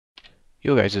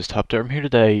Yo guys, it's Tapter. I'm here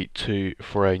today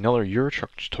for another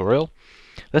Eurotruck tutorial.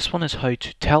 This one is how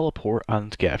to teleport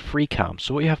and get a free cam.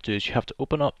 So what you have to do is you have to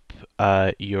open up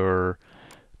your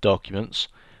documents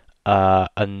now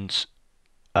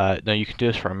you can do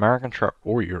this for American Truck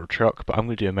or Eurotruck, but I'm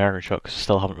going to do American Truck because I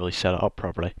still haven't really set it up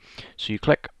properly. So you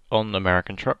click on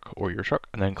American Truck or Eurotruck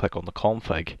and then click on the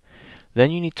config.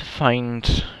 Then you need to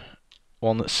find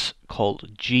one that's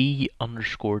called G_developer.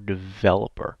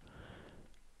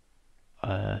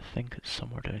 I think it's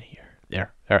somewhere down here.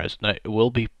 There it is. Now it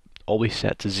will be always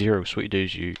set to 0, so what you do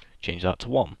is you change that to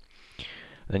 1.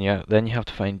 Then you have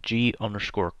to find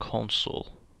G_console,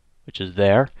 which is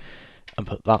there, and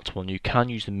put that to 1. You can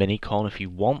use the minicon if you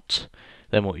want.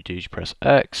 Then what you do is you press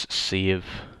X, save,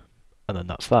 and then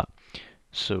that's that.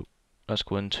 So let's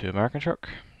go into American Truck.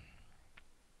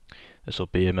 This will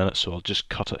be a minute, so I'll just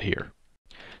cut it here.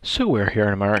 So we're here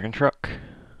in American Truck.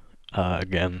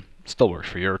 Again, still works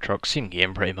for Eurotruck, same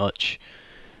game pretty much.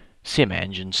 Same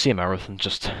engine, same everything,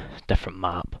 just different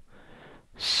map.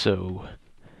 So,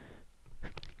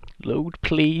 load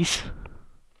please.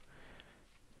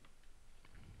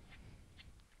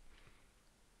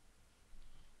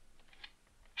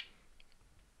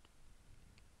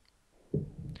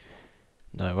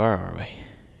 Now where are we?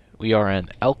 We are in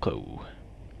Elko.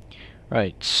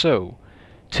 Right, so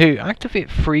to activate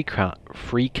free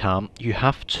cam, you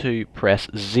have to press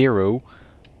 0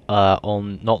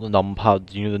 on not the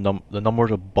numpad, you know the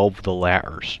numbers above the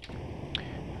letters,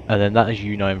 and then that is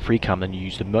you now in free cam. Then you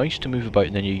use the mouse to move about,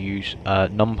 and then you use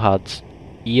numpads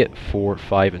 8, 4,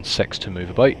 5, and 6 to move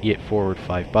about. 8 forward,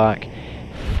 5 back,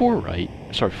 4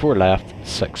 left,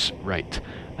 6 right.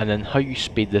 And then how you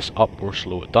speed this up or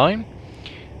slow it down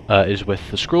is with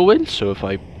the scroll wheel. So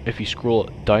if you scroll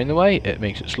it down the way, it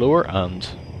makes it slower, and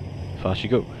fast you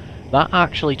go. That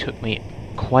actually took me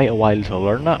quite a while to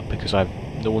learn that because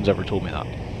no one's ever told me that.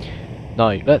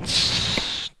 Now let's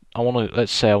say I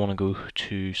want to go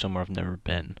to somewhere I've never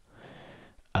been.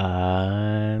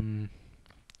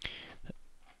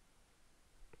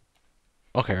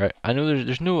 Okay, right. I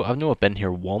know I've been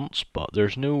here once, but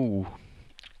there's no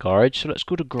garage. So let's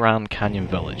go to Grand Canyon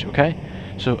Village. Okay.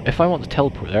 So if I want to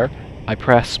teleport there, I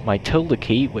press my tilde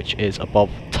key, which is above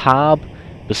Tab,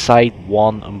 beside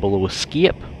 1, and below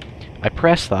Escape. I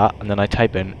press that, and then I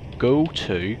type in go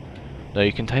to. Now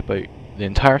you can type out the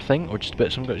entire thing, or just a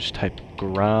bit. So I'm going to just type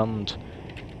Grand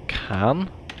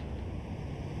Can.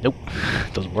 Nope,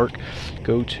 doesn't work.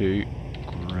 Go to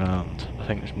Grand. I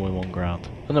think there's more than one Grand.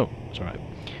 Oh no, it's alright.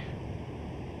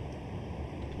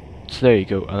 So there you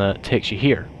go, and then it takes you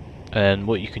here. And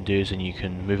what you can do is then you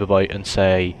can move about and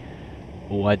say,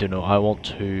 oh, I don't know, I want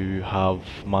to have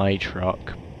my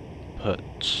truck put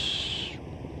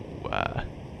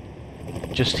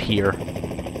just here.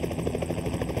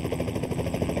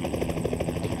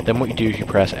 Then what you do is you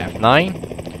press F9,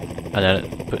 and then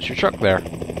it puts your truck there.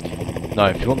 Now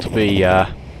if you want to be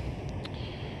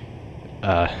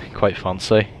quite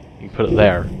fancy, you can put it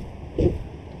there,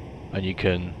 and you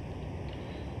can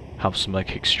have some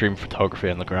like extreme photography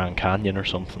in the Grand Canyon or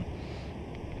something.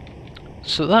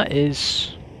 So that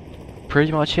is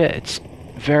pretty much it. It's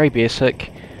very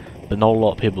basic, but not a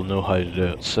lot of people know how to do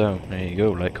it. So there you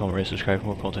go. Like, comment, rate, subscribe for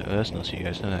more content like this, and I'll see you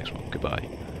guys in the next one. Goodbye.